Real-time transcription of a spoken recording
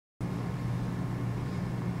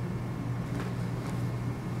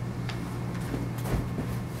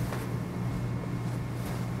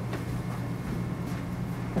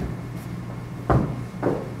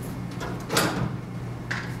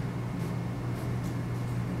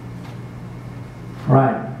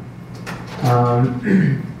Right.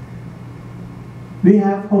 We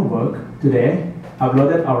have homework today,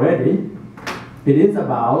 uploaded already. It is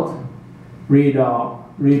about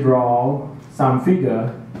redraw some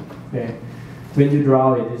figure. Okay. When you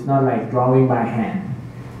draw it, it's not like drawing by hand.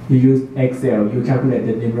 You use Excel, you calculate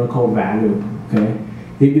the numerical value. Okay.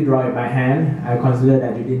 If you draw it by hand, I consider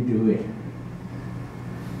that you didn't do it.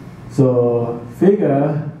 So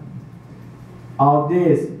figure of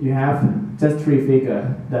this, you have just 3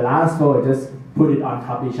 figures. The last 4, just put it on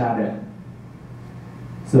top each other.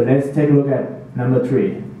 So let's take a look at number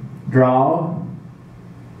 3. Draw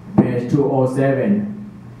page 207.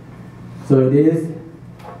 So it is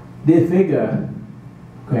this figure.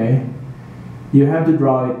 Okay, you have to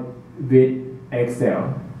draw it with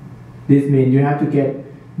Excel. This means you have to get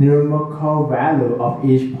numerical value of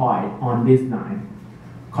each point on this line.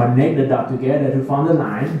 Connect the dot together to form the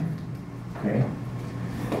line. Okay,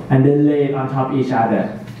 and then lay it on top each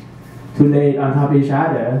other. To lay it on top each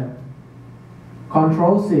other,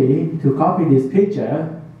 Control C to copy this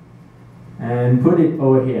picture and put it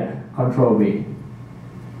over here. Control V.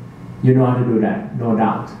 You know how to do that, no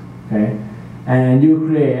doubt. Okay, and you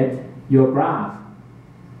create your graph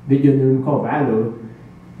with your numerical value.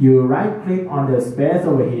 You right click on the space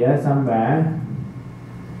over here somewhere.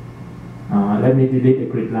 Let me delete the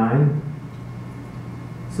grid line.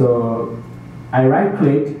 So I right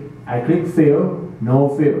click, I click fill, no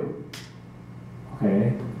fill.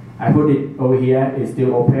 Okay, I put it over here, it's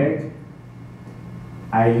still opaque.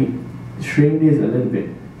 I shrink this a little bit.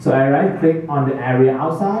 So I right click on the area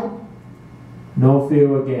outside, no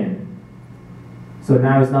fill again. So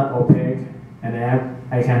now it's not opaque, and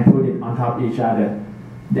I can put it on top of each other.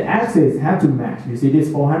 The axes have to match. You see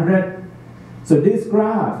this 400? So this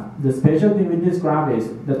graph, the special thing with this graph is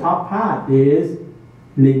the top part is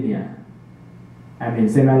linear. I mean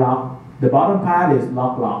semi-log. The bottom part is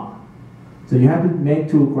log-log. So you have to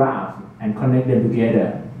make 2 graphs and connect them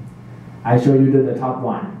together. I show you the top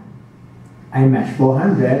one. I match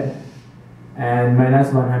 400 and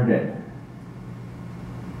minus 100.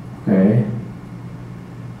 Okay.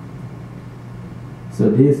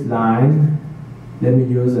 So this line, let me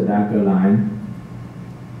use a darker line.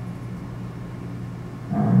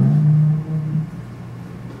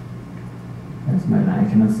 That's my line, I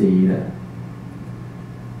cannot see that.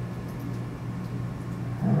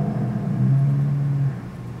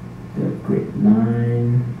 The grid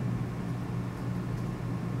line.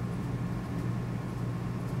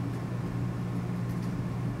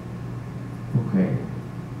 Okay.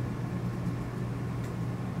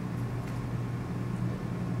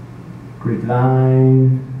 Grid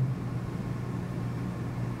line.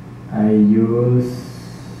 I use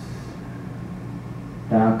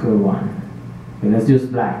darker one. Okay, let's use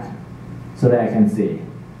black so that I can see.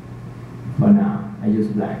 For now, I use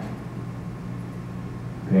black.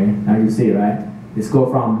 Okay, now you see, right? Let's go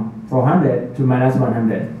from 400 to minus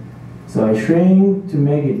 100. So I shrink to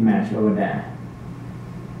make it match over there.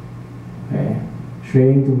 Okay,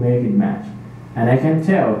 shrink to make it match. And I can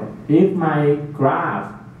tell if my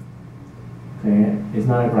graph, okay, it's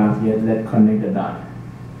not a graph yet, let's connect the dot.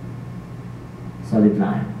 Solid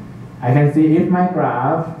line. I can see if my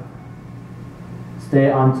graph stay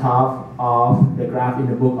on top of the graph in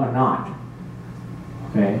the book or not.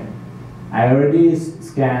 Okay, I already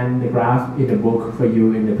scanned the graph in the book for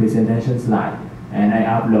you in the presentation slide, and I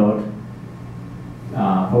upload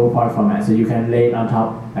PowerPoint format, so you can lay it on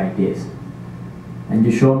top like this, and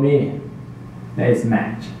you show me that it's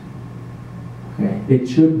match. Okay, it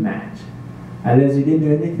should match. Unless you didn't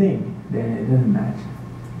do anything, then it doesn't match.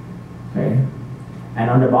 Okay, and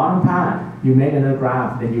on the bottom part, you make another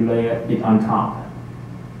graph, then you lay it on top.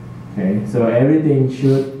 Okay, so everything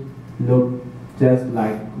should look just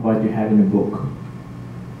like what you have in the book.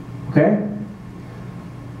 Okay,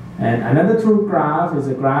 and another true graph is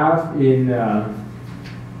a graph in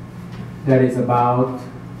that is about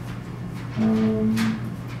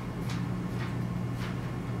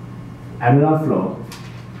annular flow.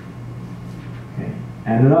 Okay,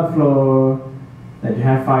 annular flow that you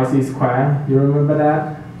have 5c squared. You remember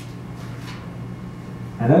that?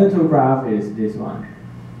 Another true graph is this one.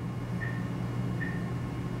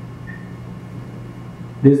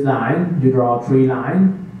 This line, you draw 3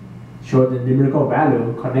 lines, show the numerical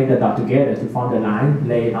value, connect the dot together to form the line,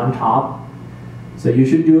 lay it on top. So you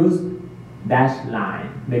should use dashed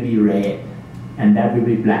line, maybe red, and that will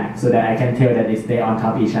be black, so that I can tell that they stay on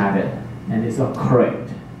top of each other, and it's all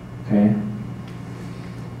correct. Okay.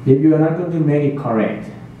 If you are not going to make it correct,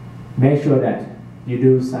 make sure that you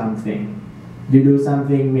do something. You do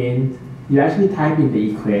something means you actually type in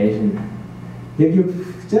the equation. If you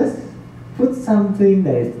just put something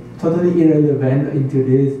that is totally irrelevant into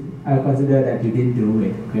this, I consider that you didn't do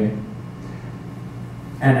it, okay?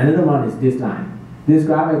 And another one is this line. This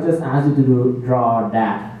graph, I just asked you to draw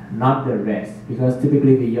that, not the rest, because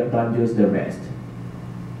typically we don't use the rest,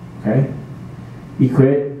 okay?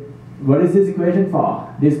 Equate, what is this equation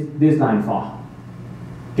for? This line for?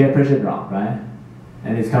 Get pressure drop, right?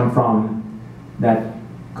 And it's come from that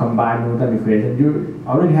combined Newton equation. You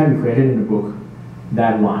already have equation in the book,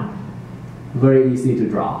 that one. Very easy to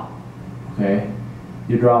draw, okay?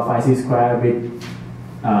 You draw phi c squared with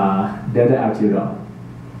delta altitude.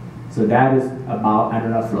 So that is about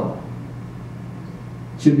annular flow.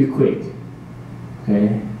 Should be quick,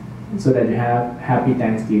 okay? So that you have happy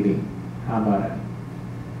Thanksgiving. How about that?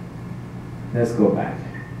 Let's go back.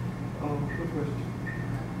 Quick question.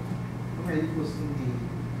 How many equals in the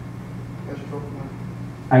pressure drop line?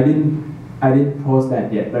 I didn't post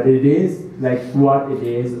that yet, but it is like what it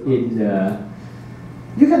is in the.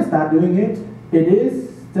 You can start doing it. It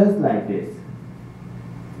is just like this.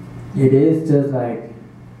 It is just like.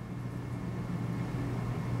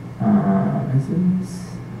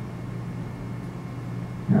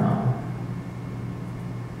 No.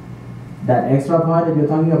 That extra part that you're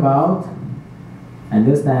talking about,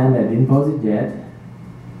 understand that I didn't post it yet.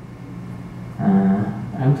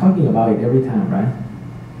 I'm talking about it every time, right?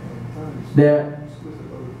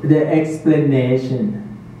 The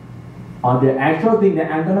explanation on the actual thing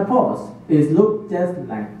that I'm gonna post is look just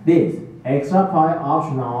like this. Extra point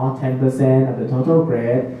optional, 10% of the total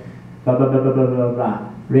grade, blah blah blah blah blah blah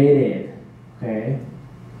blah. Rated. Okay.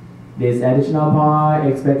 This additional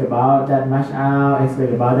point, expect about that much out,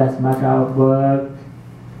 expect about that much out work.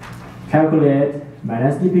 Calculate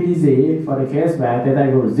minus dpdz for the case where theta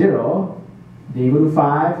equal to 0, d equal to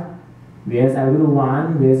 5, vs equal to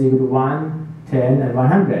 1, vs equal to 1, 10, and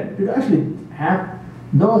 100. You actually have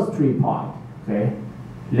those 3 points. Okay.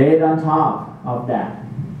 Laid on top of that.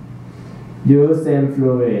 Use same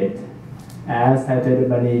fluid as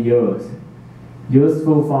Titan used. Use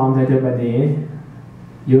full form Titan.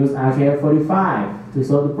 Use RKF45 to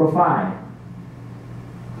solve the profile.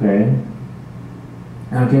 Okay.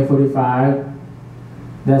 RKF45,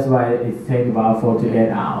 that's why it takes about 4 to 8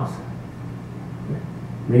 hours.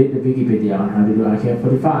 Read the Wikipedia on how to do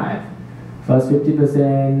RKF45. First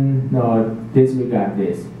 50%, no, disregard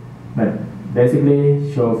this. But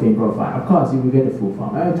basically, show film profile. Of course, you will get the full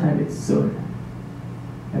form. I will type it soon.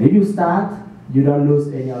 And if you start, you don't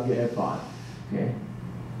lose any of your effort. Okay?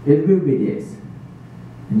 It will be this.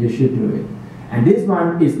 And you should do it. And this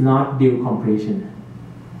one is not due completion.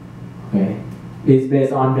 Okay? It's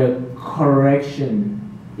based on the correction.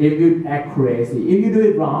 If you accuracy. If you do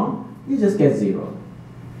it wrong, you just get 0.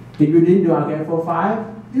 If you didn't do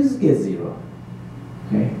RKF45, you just get 0.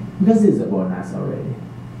 Okay? Because it's a bonus already.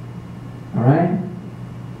 Alright?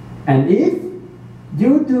 And if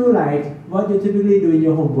you do like what you typically do in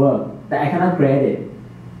your homework, that I cannot grade it,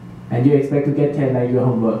 and you expect to get 10 like your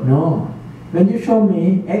homework, no. When you show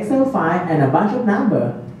me Excel file and a bunch of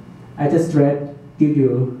number, I just straight give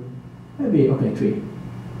you maybe, okay, 3.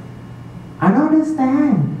 I don't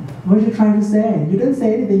understand what you're trying to say. You don't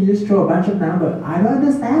say anything, you just show a bunch of number. I don't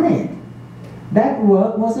understand it. That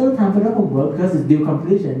work most of the time for the homework, because it's due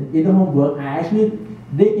completion, in the homework, I actually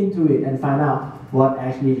dig into it and find out what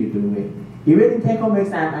actually you're doing. Even in take-home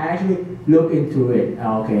exam, I actually look into it.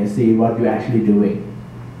 Okay, see what you're actually doing.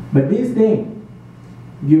 But this thing,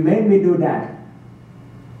 you made me do that.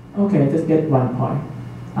 Okay, just get 1 point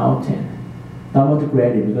out of 10. Don't want to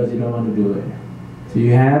grade it because you don't want to do it. So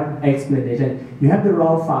you have explanation. You have the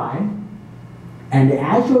raw file and the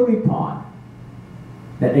actual report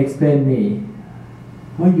that explain me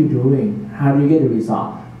what you're doing, how do you get the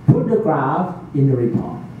result. Put the graph in the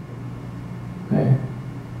report. Okay?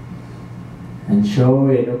 And show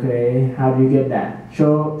it, okay, how do you get that?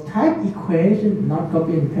 Show type equation, not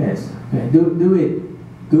copy and paste. Okay, do it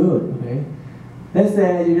good, okay? Let's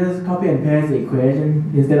say you just copy and paste the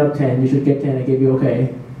equation. Instead of 10, you should get 10. I give you,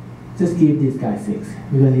 okay, just give this guy 6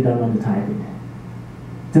 because you don't want to type it.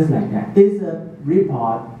 Just like that. It's a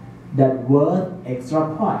report that worth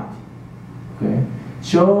extra point. Okay?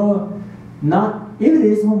 Show not, if it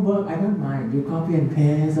is homework, I don't mind. You copy and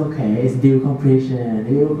paste, okay, it's due completion.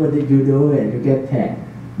 You do it, you get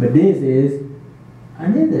 10. But this is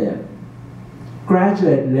another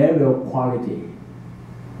graduate level quality.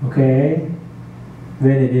 Okay?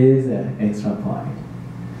 When it is an extra point.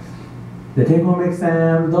 The take-home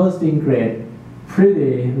exam, those things grade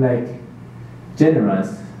pretty like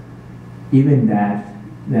generous. Even that,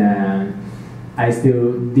 I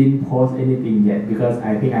still didn't post anything yet because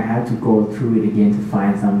I think I have to go through it again to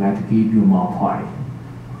find somewhere to give you more point.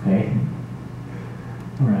 Okay?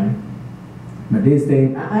 Alright. But this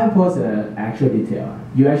thing, I post an actual detail.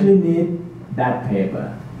 You actually need that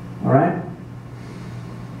paper. Alright?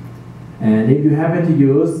 And if you happen to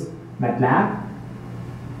use MATLAB,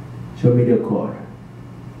 show me the code.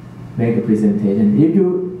 Make a presentation.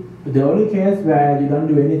 The only case where you don't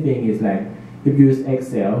do anything is like if you use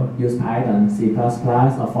Excel, use Python, C++, or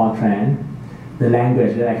Fortran, the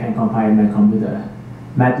language that I can compile in my computer.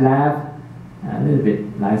 MATLAB, a little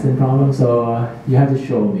bit license problem, so you have to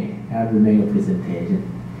show me. You have to make a presentation.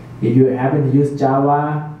 If you happen to use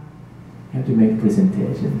Java, you have to make a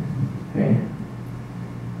presentation. Okay?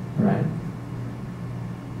 Right.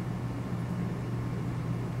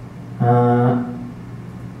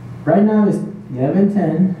 Right now it's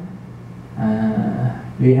 11:10.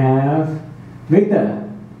 We have Victor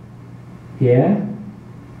here,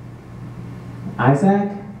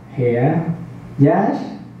 Isaac here, Yash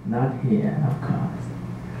not here, of course,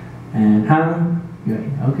 and Hang.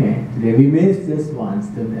 Okay, today we missed just one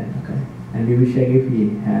student. Okay, and we will check if he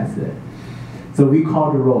has it. So we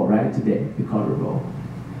call the roll, right? Today we call the roll.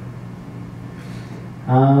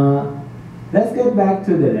 Let's get back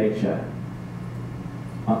to the lecture.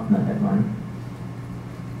 Oh, not that one.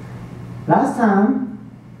 Last time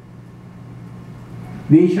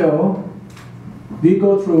we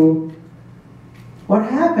go through what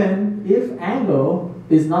happened if angle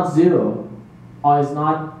is not zero or is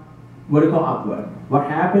not vertical upward. What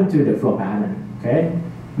happened to the flow pattern? Okay,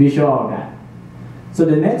 we show all that. So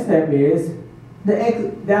the next step is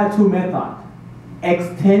there are two methods.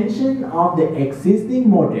 Extension of the existing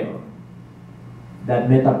model. That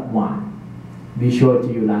method 1. We showed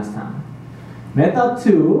to you last time. Method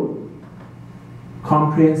 2,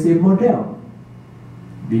 comprehensive model.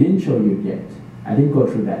 We didn't show you yet. I didn't go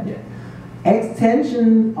through that yet.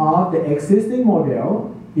 Extension of the existing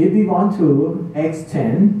model. If we want to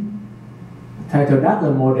extend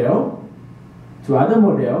Tyttle-Douglas model to other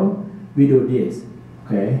model, we do this.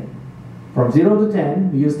 Okay. From 0 to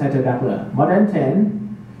 10, we use Tyttle-Douglas. More than 10,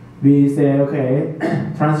 we say, okay,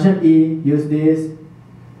 transition E, use this.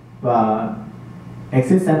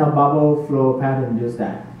 Existence of bubble flow pattern, use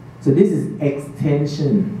that. So this is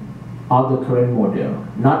extension of the current model,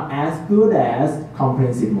 not as good as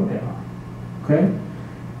comprehensive model. Okay?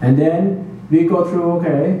 And then we go through,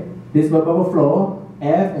 okay, this bubble flow,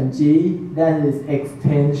 F and G, that is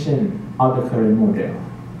extension of the current model.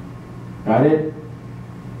 Got it?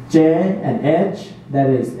 J and H, that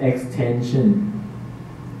is extension,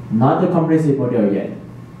 not the comprehensive model yet.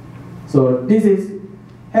 So this is,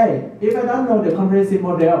 hey, if I don't know the comprehensive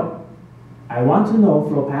model, I want to know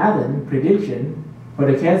flow pattern prediction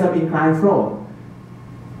for the case of inclined flow.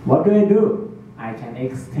 What do? I can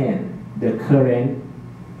extend the current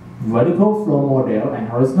vertical flow model and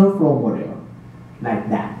horizontal flow model like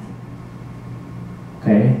that.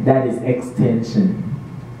 Okay, that is extension.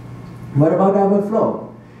 What about downward flow?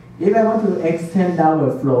 If I want to extend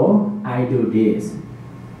downward flow, I do this.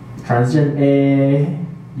 Transition A,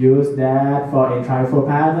 use that for entry flow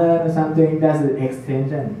pattern or something, that's an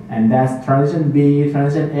extension. And that's transition B,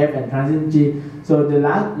 transition F, and transition G. So the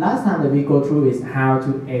last time that we go through is how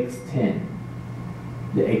to extend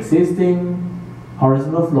the existing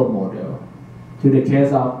horizontal flow model to the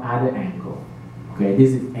case of other angle. Okay,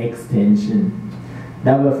 this is extension.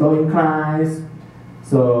 Downward flow inclines.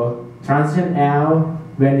 So transition L,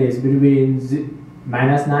 when it's between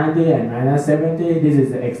minus 90 and minus 70, this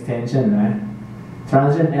is the extension, right?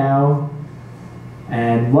 Transition L.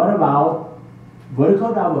 And what about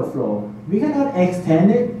vertical downward flow? We cannot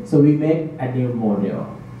extend it, so we make a new model.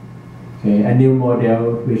 Okay, a new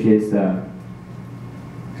model which is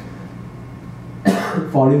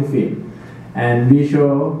falling field. And we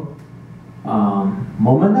show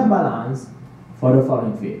momentum balance for the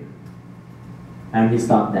falling field. And we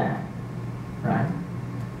stop there, right?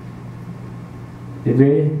 Did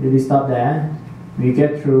we stop there? We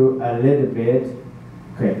get through a little bit.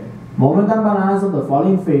 Okay, momentum balance of the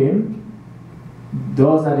falling field.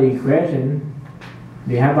 Those are the equations.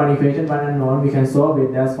 We have one equation, one unknown. We can solve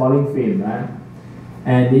it. That's falling field, right?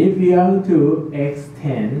 And if we are to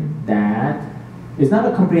extend that, it's not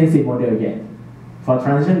a comprehensive model yet. For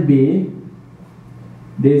transition B,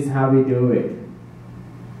 this is how we do it.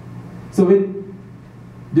 So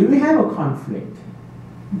do we have a conflict?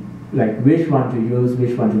 Like which one to use,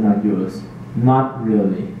 which one to not use? Not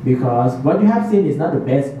really, because what you have seen is not the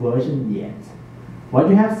best version yet. What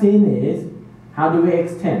you have seen is how do we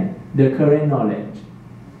extend the current knowledge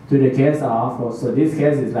to the case of, so this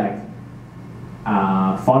case is like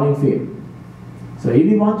falling field. So if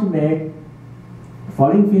you want to make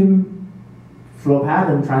falling field flow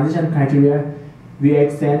pattern transition criteria, we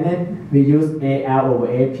extend it, we use AL over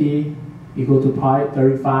AP equal to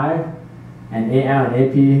 0.35, and AL and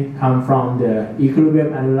AP come from the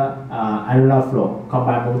equilibrium annular flow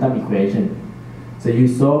combined momentum equation. So you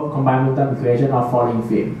solve combined momentum equation of falling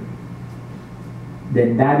film.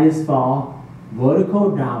 Then that is for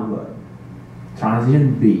vertical downward,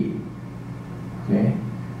 transition B. Okay,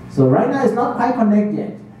 so right now it's not quite connected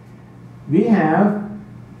yet. We have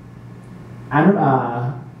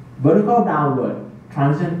vertical downward,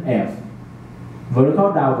 transition F,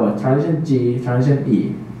 vertical downward, transition G, transition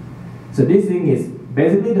E. So this thing is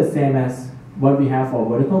basically the same as what we have for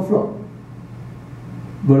vertical flow,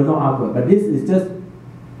 vertical upward, but this is just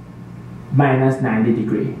minus 90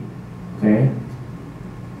 degree. Okay,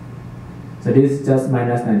 so this is just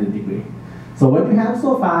minus 90 degree. So what we have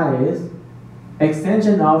so far is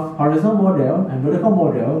extension of horizontal model and vertical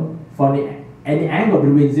model for any angle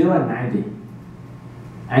between 0 and 90.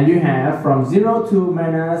 And you have from 0 to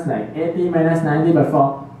minus like 80, minus 90, but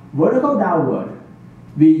for vertical downward,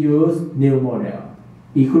 we use new model,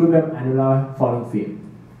 equilibrium annular falling field.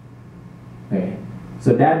 Okay,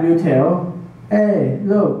 so that will tell, hey,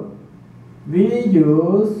 look, we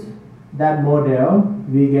use that model,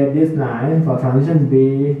 we get this line for transition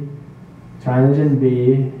B, transition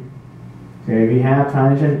B. Okay, we have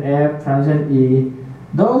transition F, transition E.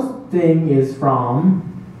 Those thing is from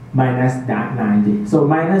minus 90. So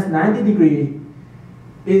minus 90 degree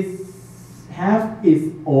have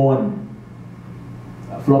its own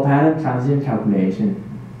flow pattern transition calculation.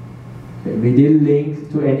 Okay, we didn't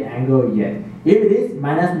link to any angle yet. If it is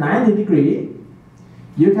minus 90 degree,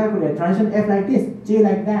 you calculate transition F like this, G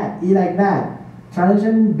like that, E like that,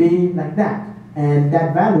 transition B like that, and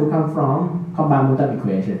that value comes from combined momentum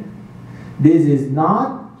equation. This is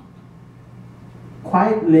not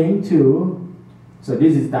quite linked to, so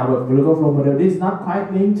this is downward vertical flow model, this is not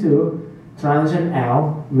quite linked to transition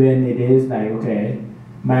L when it is like, okay,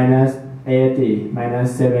 minus 80,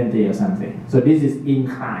 minus 70 or something. So this is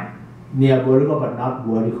inclined, near vertical but not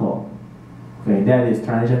vertical. Okay, that is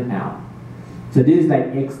transition L. So this is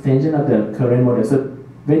like extension of the current model. So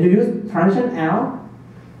when you use transition L,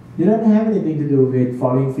 you don't have anything to do with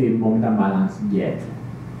falling film momentum balance yet.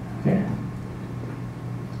 Okay.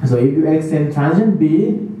 So if you extend transition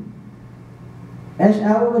B,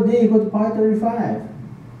 HL over D equal to 0.35.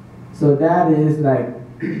 So that is like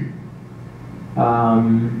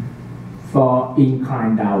for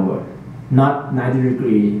inclined downward, not 90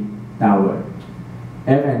 degree downward.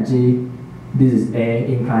 F and G, this is A,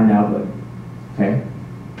 inclined downward. Okay.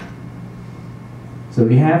 So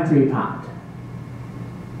we have three parts: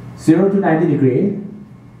 0 to 90 degree,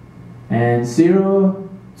 and 0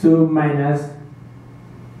 to minus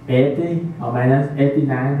 80 or minus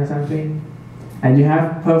 89 or something, and you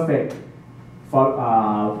have perfect for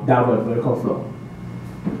downward vertical flow.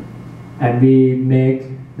 And we make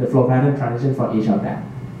the flow pattern transition for each of them.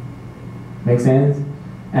 Make sense?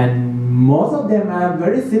 And most of them are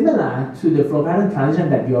very similar to the flow pattern transition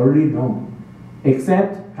that you already know,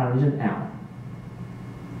 except transition L.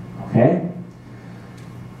 Okay?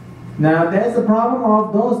 Now there's a problem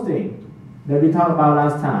of those things that we talked about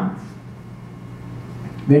last time.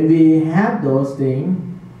 When we have those things,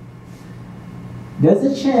 there's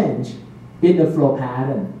a change in the flow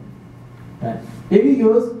pattern. Right? If you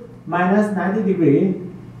use minus 90 degree,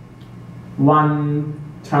 one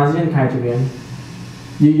transition criterion,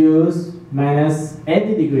 you use minus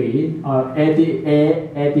 80 degree or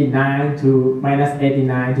 89 to minus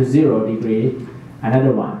 89 to 0 degree,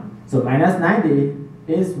 another one. So minus 90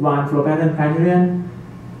 is one flow pattern criterion,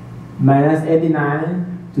 minus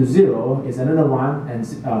 89 to 0 is another one, and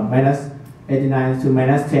minus 89 to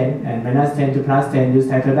minus 10, and minus 10 to plus 10 use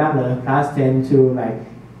tetradoubler, plus 10 to like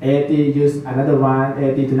 80 use another one,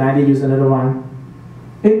 80 to 90 use another one.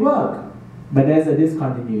 It works, but there's a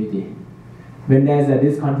discontinuity. When there's a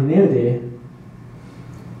discontinuity,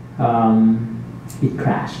 it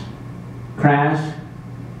crash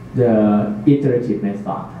the iterative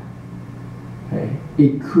method. Okay,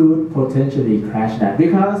 it could potentially crash that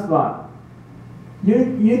because what? You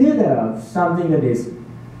need something that is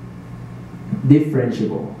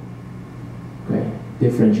differentiable. Okay,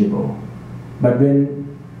 differentiable. But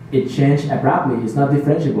when it changes abruptly, it's not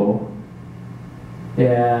differentiable.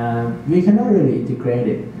 We cannot really integrate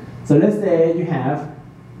it. So let's say you have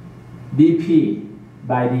dP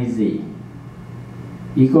by dZ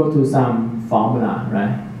equal to some formula,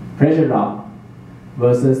 right? Pressure drop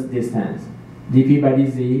versus distance. dP by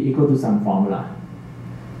dZ equal to some formula.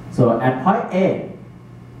 So at point A,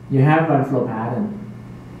 you have one flow pattern.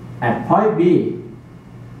 At point B,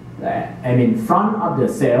 front of the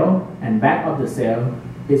cell and back of the cell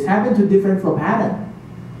it's happened to different flow pattern,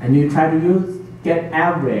 and you try to get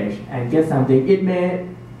average and get something, it may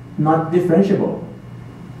not differentiable.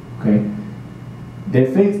 Okay, they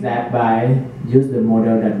fix that by use the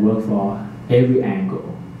model that works for every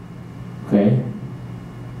angle. Okay,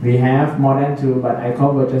 we have more than 2, but I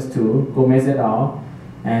cover just 2. Gomez et al.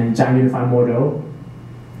 And Chang Unified Model.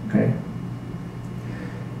 Okay,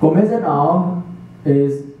 Gomez et al.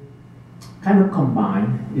 Is kind of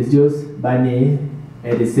combined. It's used Bani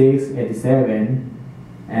 86, 87,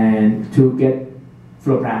 and to get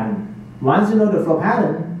flow pattern. Once you know the flow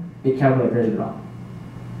pattern, it calculates pressure drop.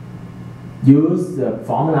 Use the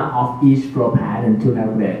formula of each flow pattern to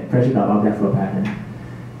calculate pressure drop of that flow pattern.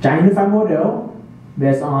 Giant unified model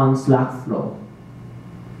based on slug flow.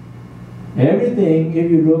 Everything,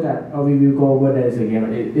 if you look at, or we will go over this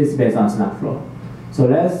again, it's based on slug flow. So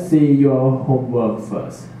let's see your homework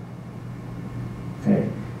first. Okay,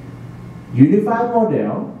 unified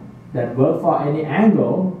model that work for any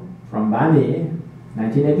angle from Bani,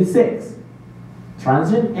 1986.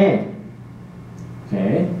 Transient A.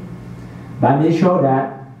 Okay, Bani showed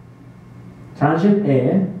that transient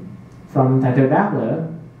A from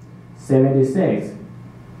Tyler-Bachler, 76,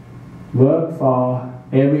 work for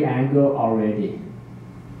every angle already.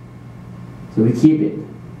 So we keep it.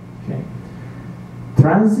 Okay.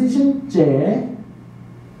 Transition J,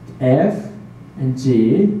 F, and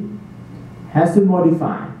G has to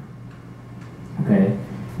modify. Okay,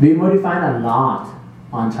 we modify a lot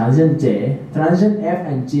on transition J. Transition F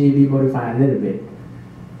and G we modify a little bit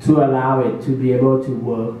to allow it to be able to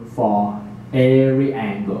work for every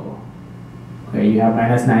angle. Okay, you have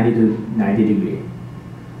minus 90 to 90 degree.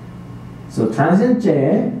 So transition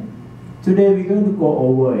J, today we're going to go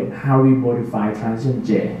over it, how we modify transition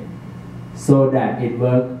J so that it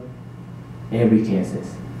works every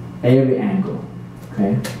cases, every angle.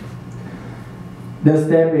 Okay. The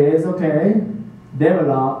step is, okay,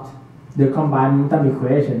 develop the combined momentum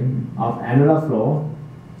equation of annular flow,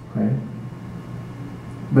 okay,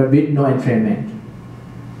 but with no entrainment.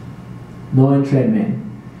 No entrainment.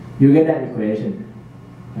 You get that equation.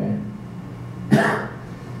 Okay.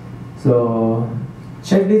 So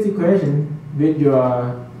check this equation with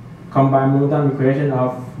your combined momentum equation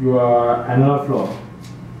of your annular flow.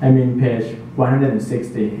 I mean page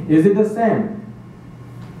 160. Is it the same?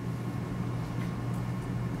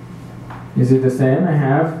 Is it the same? I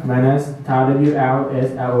have minus tau WL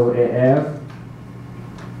S LOAF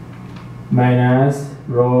minus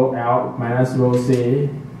rho L minus rho C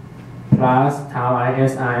plus tau I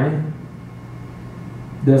SI.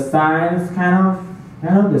 The sign is kind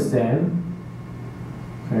of the same.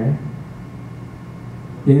 Okay.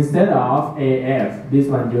 Instead of AF, this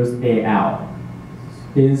one use AL.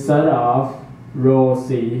 Instead of rho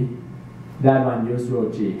C, that one use rho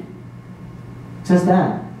G. Just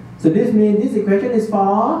that. So this means this equation is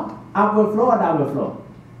for upward flow or downward flow.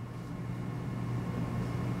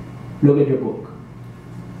 Look at your book.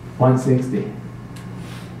 160.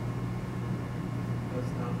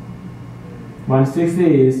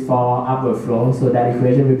 160 is for upward flow, so that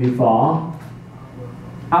equation will be for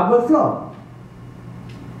upward flow.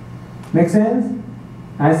 Make sense?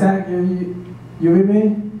 Isaac, you with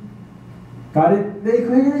me? Got it? The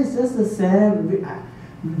equation is just the same.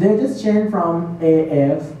 They just change from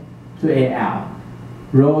AF to AL,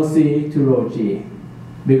 rho C to rho G,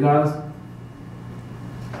 because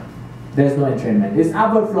there's no entrainment. It's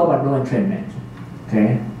upward flow but no entrainment.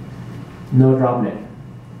 Okay? No droplet.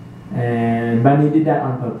 And Bani did that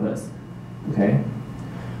on purpose. Okay?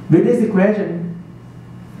 With this equation,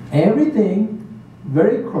 everything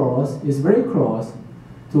is very close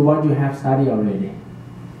to what you have studied already.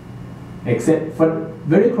 Except for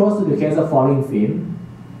very close to the case of falling film,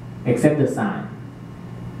 except the sign.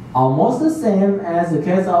 Almost the same as the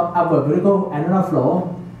case of upward vertical annular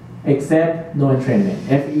flow, except no entrainment,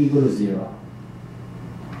 Fe equal to 0.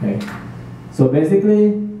 Okay. So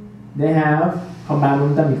basically, they have combined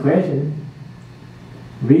momentum equation,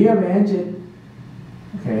 rearrange it,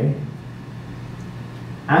 okay,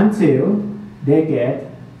 until they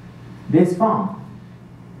get this form.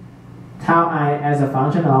 Tau I as a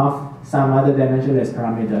function of some other dimensionless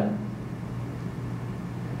parameter.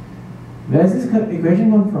 Where does this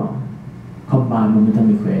equation come from? Combined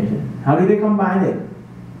momentum equation. How do they combine it?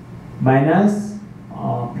 Minus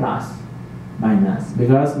or plus? Minus.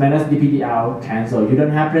 Because minus dPdL cancel. You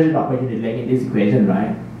don't have pressure drop per unit length in this equation,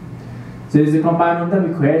 right? So it's a combined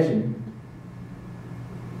momentum equation.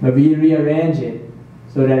 But we rearrange it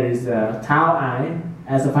so that it's tau I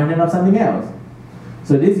as a function of something else.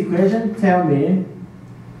 So this equation tells me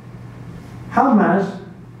how much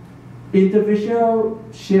interfacial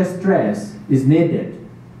shear stress is needed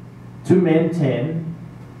to maintain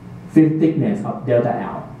film thickness of delta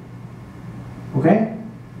L. Okay?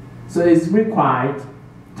 So it's required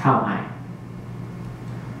tau I.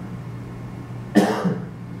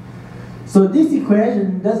 So this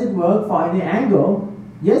equation, does it work for any angle?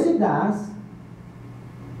 Yes, it does.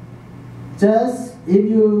 Just if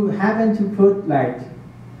you happen to put like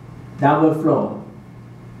downward flow,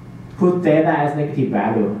 put theta as negative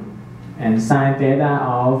value, and sine theta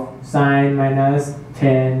of sine minus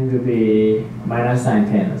 10 will be minus sine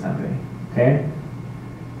 10 or something. Okay?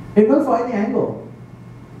 It works for any angle.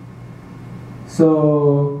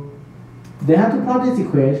 So they have to plot this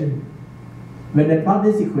equation. When they plot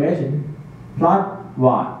this equation, plot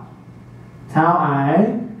what? Tau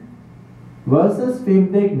I versus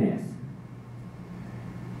film thickness.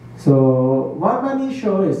 So what I need to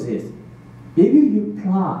show is this. If you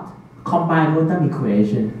plot combined momentum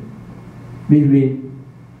equation between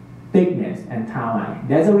thickness and tau I,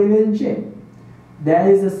 there's a relationship.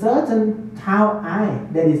 There is a certain tau I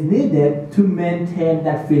that is needed to maintain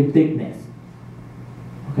that film thickness.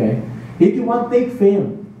 Okay. If you want thick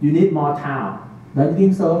film, you need more tau. Don't you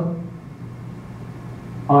think so?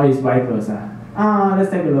 Or is vice versa?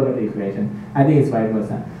 Let's take a look at the equation. I think it's vice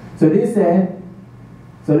versa. So this said,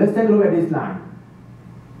 so let's take a look at this line.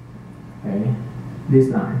 Okay, this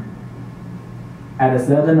line at a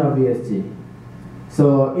certain of VSG.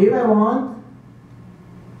 So if I want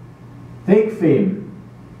thick film,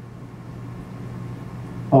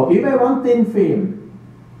 or if I want thin film,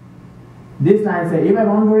 this line says if I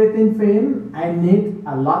want very thin film, I need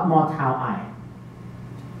a lot more tau I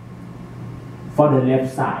for the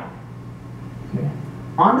left side. Okay.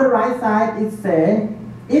 On the right side, it says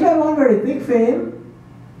if I want very thick film,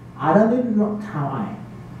 I don't need no tau I.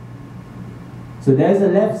 So there's a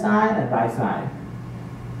left side and right side.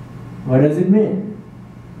 What does it mean?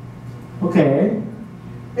 Okay,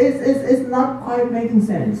 it's not quite making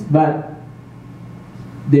sense, but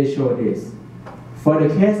they show this. For the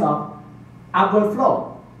case of upward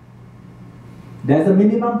flow, there's a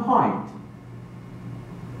minimum point,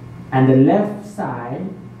 and the left side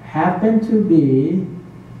happen to be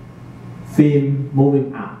film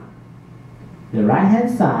moving up. The right hand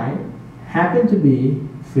side happen to be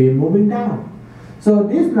film moving down. So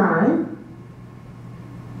this line,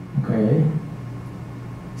 okay,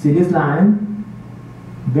 see this line,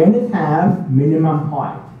 when it have minimum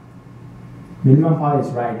point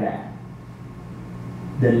is right there.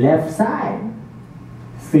 The left side,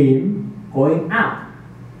 film going up,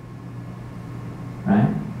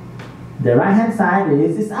 right? The right hand side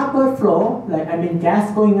is upward flow, like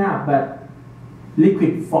gas going up, but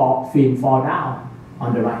liquid film fall down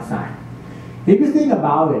on the right side. If you think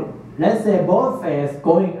about it, let's say both phase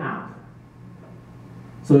going up.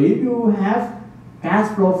 So if you have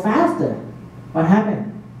gas flow faster, what happens?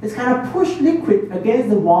 It's kind of push liquid against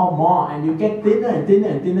the wall more, and you get thinner and thinner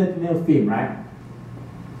and thinner film, right?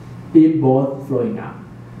 If both flowing up.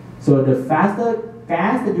 So the faster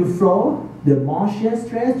gas that you flow, the more shear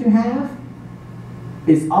stress you have.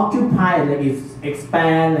 It's occupied, like it's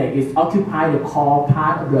expand, like it's occupied the core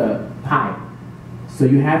part of the pipe. So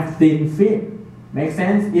you have thin film. Makes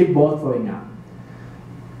sense if both flowing up.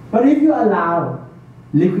 But if you allow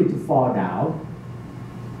liquid to fall down,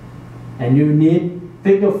 and you need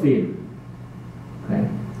thicker film, okay?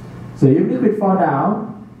 So if liquid fall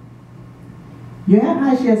down, you have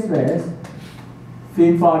high shear stress,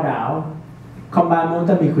 film fall down, combined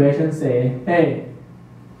momentum equation say, hey,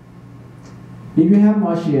 if you have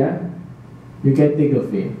more shear, you get thicker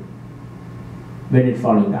film when it's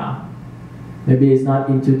falling down. Maybe it's not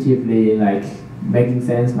intuitively like making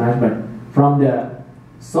sense much, but from the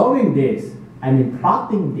solving this,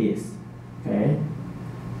 plotting this, okay,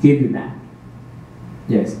 give you that.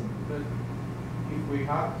 Yes? But if we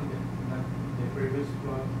have in the previous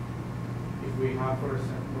plot, if we have, for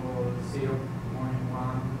example,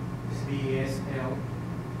 0.1 VSL,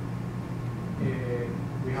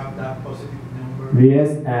 we have that positive number.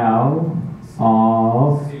 VSL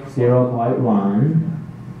of 0.1.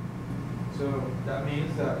 So that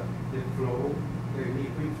means that the flow, the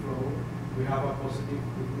liquid flow, we have a positive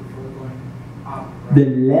liquid flow going up, right? The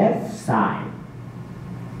left side,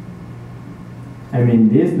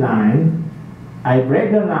 this line, I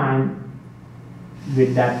break the line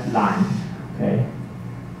with that line, okay?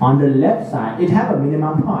 On the left side, it have a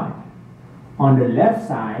minimum point. On the left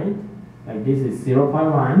side, like this is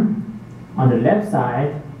 0.1. On the left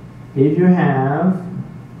side, if you have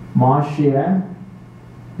more shear,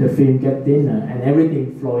 the film get thinner and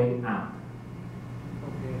everything flowing up.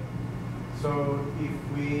 Okay. So if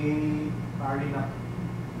we are in a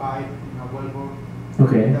pipe, in a wellbore,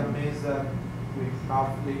 okay, that means that we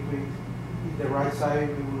have liquid. In the right side,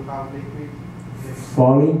 we will have liquid.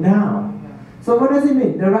 Falling down. So what does it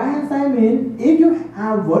mean? The right hand side means if you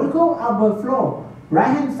have vertical upward flow, right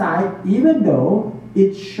hand side, even though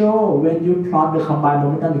it shows when you plot the combined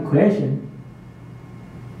momentum equation,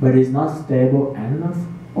 but it's not stable enough.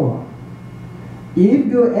 Oh. If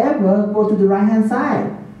you ever go to the right hand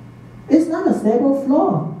side, it's not a stable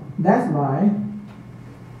flow. That's why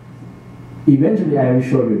eventually I will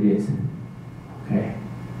show you this. Okay.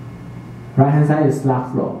 Right hand side is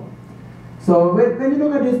slack flow. So when you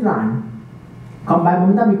look at this line, combined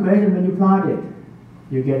momentum equation, when you plot it,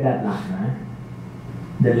 you get that line, right?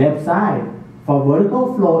 The left side for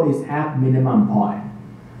vertical flow is have minimum point,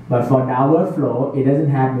 but for downward flow it doesn't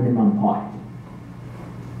have minimum point.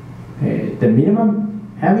 Okay, the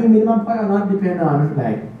minimum having minimum point or not depend on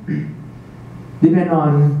depend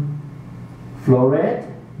on flow rate,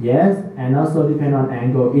 yes, and also depend on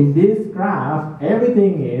angle. In this graph,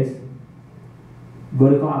 everything is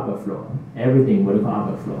vertical upward flow. Everything vertical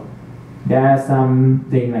upward flow. There's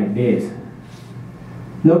something like this.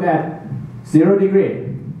 Look at 0 degree.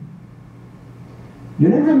 You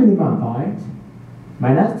don't have minimum point.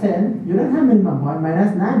 Minus 10, you don't have minimum point.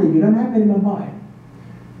 Minus 90, you don't have minimum point.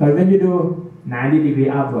 But when you do 90 degree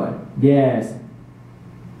upward, yes,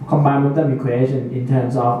 combined momentum equation in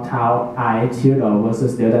terms of tau I tilde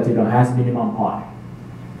versus delta tilde has minimum point.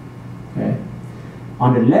 Okay.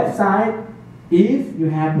 On the left side, if you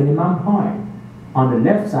have minimum point, on the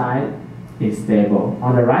left side it's stable.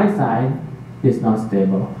 On the right side, it's not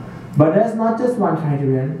stable. But that's not just one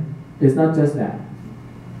criterion. It's not just that.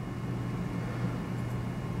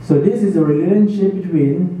 So this is a relationship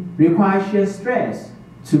between required shear stress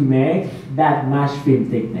to make that much film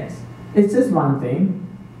thickness. It's just one thing.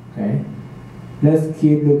 Okay. Let's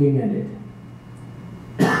keep looking at it.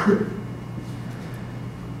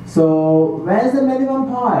 So where's the minimum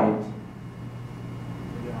point?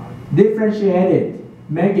 Differentiate it,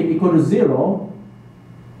 make it equal to 0.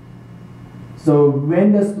 So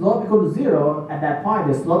when the slope equal to 0, at that point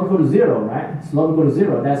the slope equal to 0, right? Slope equal to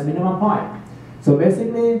 0, that's minimum point. So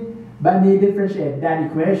basically, when we differentiate that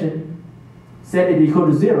equation, set it equal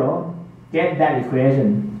to 0, get that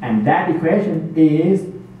equation. And that equation is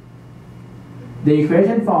the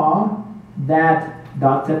equation for that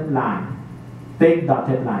dotted line, thick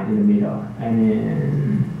dotted line in the middle. I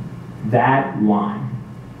mean, that one.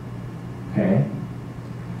 Okay.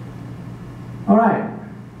 All right.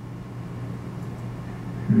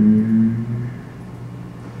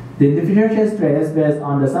 The differential stress based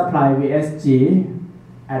on the supply VSG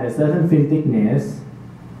at a certain film thickness.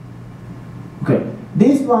 Okay.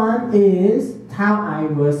 This one is tau I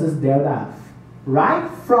versus delta, right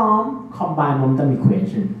from combined momentum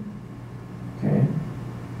equation. Okay.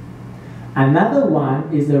 Another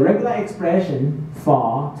one is the regular expression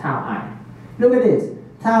for tau I. Look at this.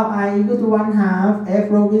 Tau I equal to 1/2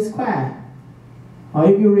 f rho v squared. Or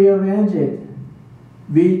if you rearrange it,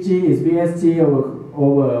 Vg is Vsg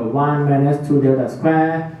over 1 minus 2 delta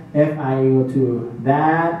square. Fi equal to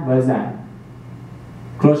that. What is that?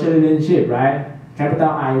 Closure relationship, right? Capital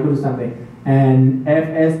I equal to something. And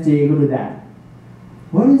Fsg equal to that.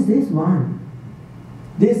 What is this one?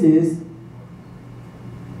 This is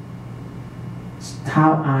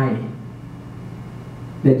tau I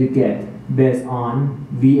that you get based on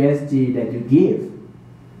VSG that you give.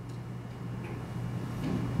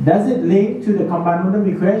 Does it link to the combined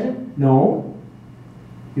momentum equation? No.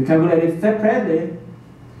 You calculate it separately.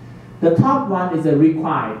 The top one is a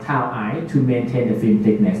required tau I to maintain the film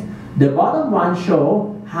thickness. The bottom one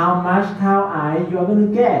shows how much tau I you are going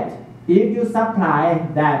to get if you supply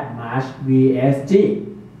that much VSG.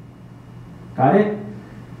 Got it?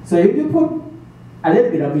 So if you put a little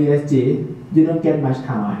bit of VSG, you don't get much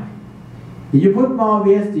tau I. If you put more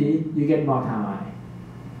VSG, you get more tau I.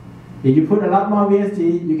 If you put a lot more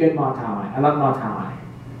VSG, you get more tau I, a lot more tau I.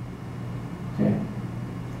 Okay.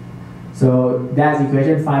 So that's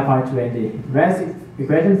equation 5.20. Where's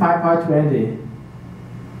equation 5.20?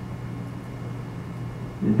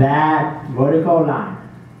 That vertical line.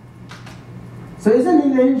 So it's a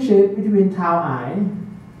relationship between tau I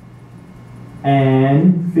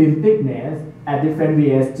and film thickness at different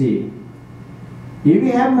VSG. If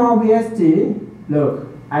we have more VSG, look,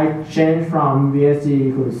 I change from VSG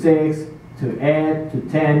equal to 6 to 8 to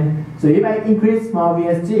 10. So if I increase more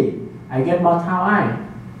VSG, I get more tau I.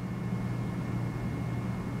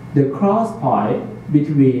 The cross point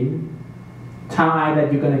between tau I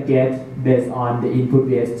that you're going to get based on the input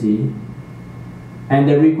VSG and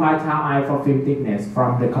the required tau I for film thickness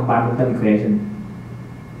from the combined momentum equation,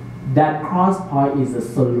 that cross point is a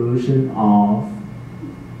solution of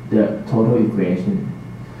the total equation.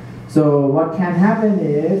 So what can happen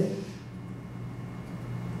is,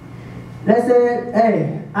 let's say,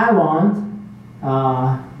 hey, I want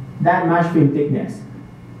that much film thickness.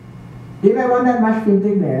 If I want that much film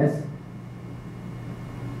thickness,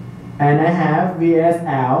 and I have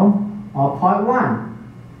VSL of 0.1.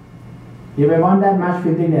 If I want that much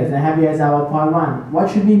film thickness, I have VSL of 0.1. What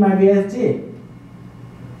should be my VSG?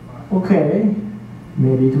 Okay,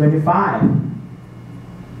 maybe 25.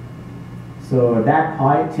 So that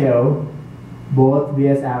point tells both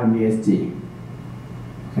VSL and VSG.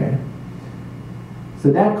 Okay.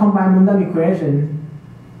 So that combined momentum equation,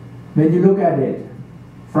 when you look at it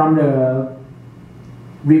from the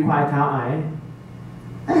required tau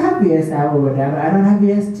I have VSL over there, but I don't have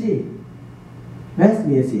VSG. Where's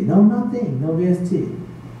VSG? No, nothing, no VSG.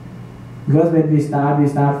 Because when we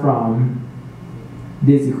start from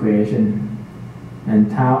this equation, and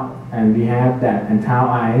tau, and we have that, and tau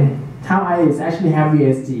I is actually have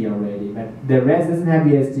VSG already, but the rest doesn't have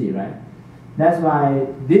VSG, right? That's why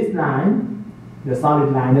this line, the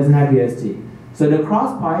solid line, doesn't have VSG. So the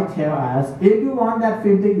cross point tells us, if you want that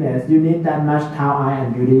film thickness, you need that much tau I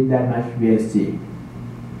and you need that much VSG.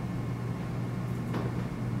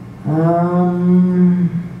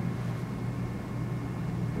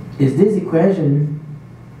 Is this equation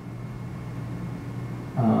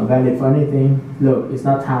valid for anything? Look, it's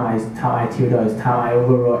not tau I, it's tau I tilde, it's tau I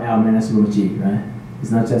over rho L minus rho G, right?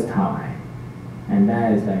 It's not just tau I. And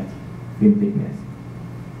that is like film thickness.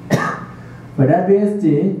 But that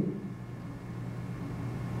VSG,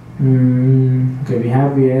 okay, we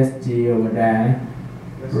have VSG over there,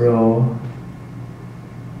 rho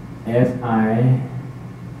Fi,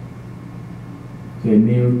 okay,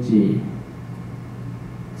 mu G.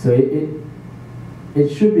 So it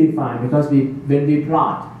should be fine because when we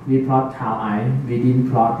plot tau I, we didn't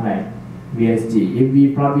plot like VSG. If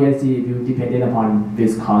we plot VSG, it will depend upon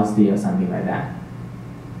viscosity or something like that.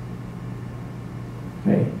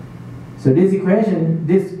 Okay. So this equation,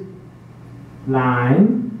 this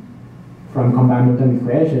line from combined momentum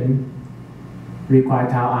equation require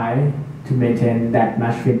tau I to maintain that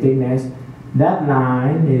much film thickness. That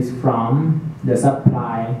line is from the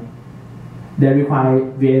supply that require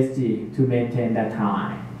VSG to maintain that tau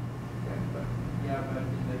I. Yeah, but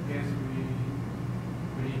in that case we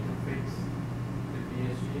need to fix the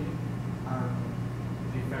VSG and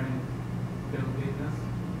different film thickness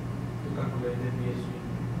to calculate the VSG.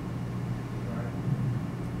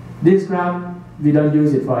 This graph, we don't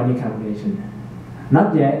use it for any calculation.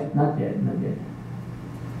 Not yet, not yet, not yet.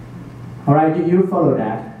 Alright, you follow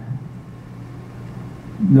that.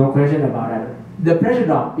 No question about that. The pressure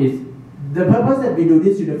drop is, the purpose that we do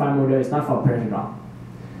this unified model is not for pressure drop.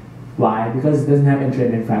 Why? Because it doesn't have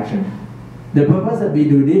entrainment fraction. The purpose that we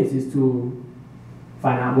do this is to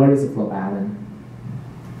find out what is the flow balance.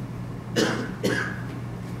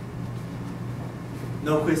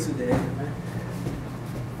 No question there.